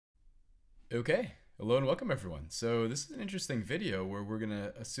Okay, hello and welcome everyone. So this is an interesting video where we're going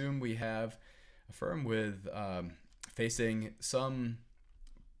to assume we have a firm with facing some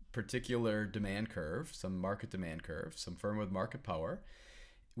particular demand curve, some market demand curve, some firm with market power.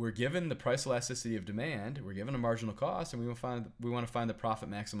 We're given the price elasticity of demand, we're given a marginal cost, and we want to find the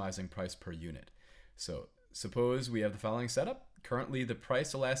profit maximizing price per unit. So suppose we have the following setup. Currently the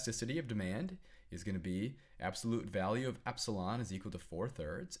price elasticity of demand is going to be absolute value of epsilon is equal to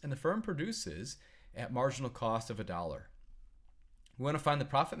 4/3, and the firm produces at marginal cost of $1. We want to find the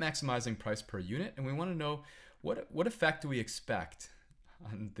profit maximizing price per unit, and we want to know what effect do we expect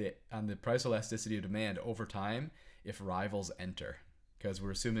on the price elasticity of demand over time if rivals enter, because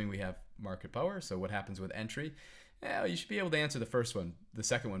we're assuming we have market power. So what happens with entry? Well, you should be able to answer the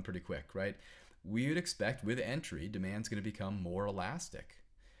second one pretty quick, right? We would expect with entry, demand's going to become more elastic.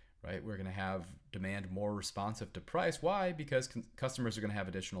 Right? We're going to have demand more responsive to price. Why? Because customers are going to have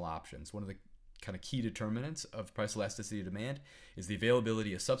additional options. One of the kind of key determinants of price elasticity of demand is the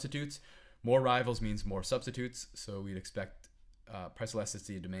availability of substitutes. More rivals means more substitutes. So we'd expect price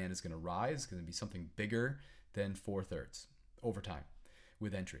elasticity of demand is going to rise. It's going to be something bigger than 4/3 over time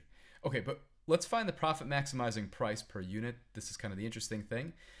with entry. Okay, but let's find the profit maximizing price per unit. This is kind of the interesting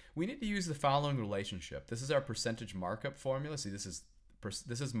thing. We need to use the following relationship. This is our percentage markup formula. See, this is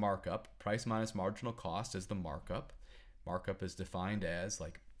markup. Price minus marginal cost is the markup. Markup is defined as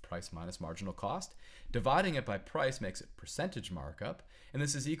like price minus marginal cost. Dividing it by price makes it percentage markup. And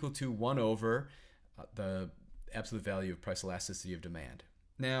this is equal to 1 over the absolute value of price elasticity of demand.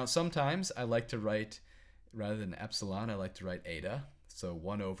 Now, sometimes I like to write, rather than epsilon, I like to write eta. So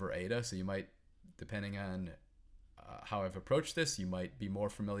 1 over eta. So you might, depending on how I've approached this, you might be more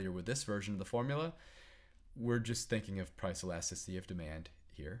familiar with this version of the formula. We're just thinking of price elasticity of demand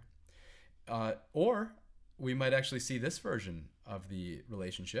here. Or we might actually see this version of the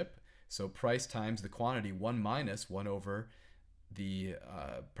relationship. So price times the quantity, 1 minus 1 over the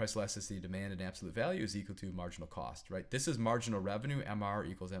price elasticity of demand and absolute value is equal to marginal cost, right? This is marginal revenue, MR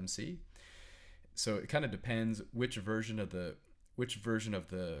equals MC. So it kind of depends which version of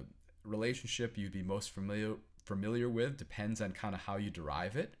the relationship you'd be most familiar with, depends on kind of how you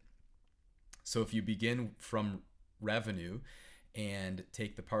derive it. So if you begin from revenue and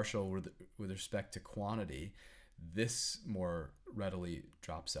take the partial with respect to quantity, this more readily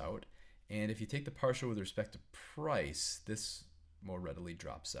drops out. And if you take the partial with respect to price, this more readily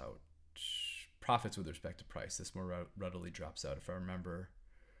drops out. Profits with respect to price, this more readily drops out if I remember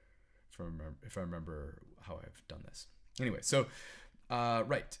how I've done this. Anyway, so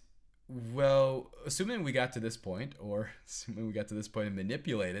right. Well, assuming we got to this point, or assuming we got to this point and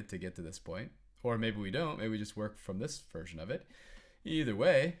manipulate it to get to this point, or maybe we don't, maybe we just work from this version of it. Either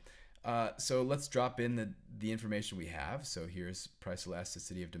way, so let's drop in the information we have. So here's price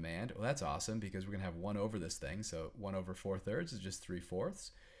elasticity of demand. Well, that's awesome because we're going to have 1 over this thing. So 1 over 4/3 is just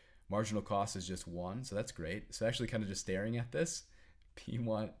 3/4. Marginal cost is just 1, so that's great. So actually kind of just staring at this, P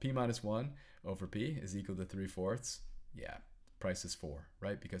minus 1 over P is equal to 3/4. Yeah. Price is 4,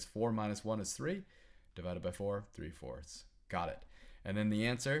 right? Because 4 minus 1 is 3, divided by 4, 3/4. Got it. And then the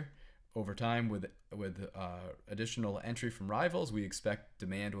answer, over time with additional entry from rivals, we expect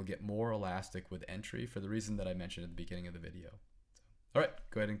demand will get more elastic with entry for the reason that I mentioned at the beginning of the video. So, all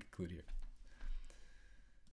right, go ahead and conclude here.